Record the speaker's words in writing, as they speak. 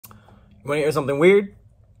You want to hear something weird?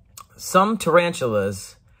 Some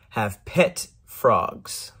tarantulas have pet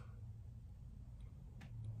frogs.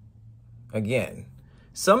 Again,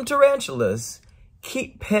 some tarantulas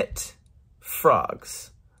keep pet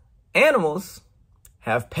frogs. Animals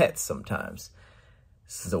have pets sometimes.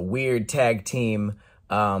 This is a weird tag team.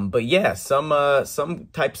 But yeah, some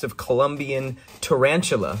types of Colombian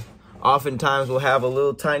tarantula oftentimes will have a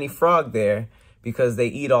little tiny frog there because they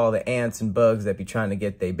eat all the ants and bugs that be trying to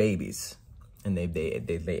get their babies. And they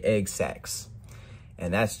lay egg sacs.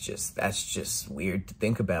 And that's just weird to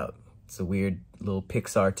think about. It's a weird little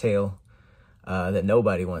Pixar tale that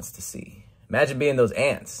nobody wants to see. Imagine being those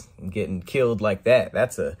ants and getting killed like that.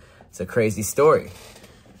 It's a crazy story.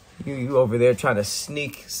 You over there trying to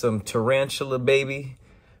sneak some tarantula baby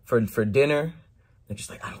for dinner. They're just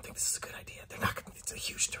like, I don't think this is a good idea. They're not gonna, it's a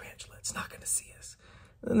huge tarantula. It's not gonna see us.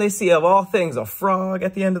 And then they see, of all things, a frog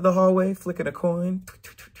at the end of the hallway flicking a coin.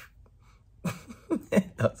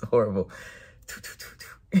 That's horrible.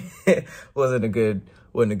 wasn't a good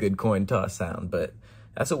coin toss sound, but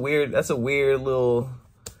that's a weird little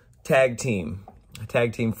tag team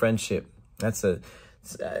friendship. Where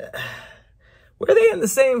are they in the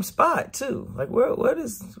same spot too? Like where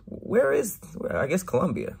is I guess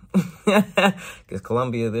Colombia. Because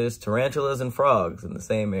Colombia, there's tarantulas and frogs in the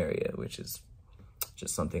same area, which is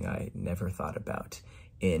just something I never thought about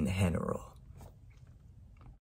in general.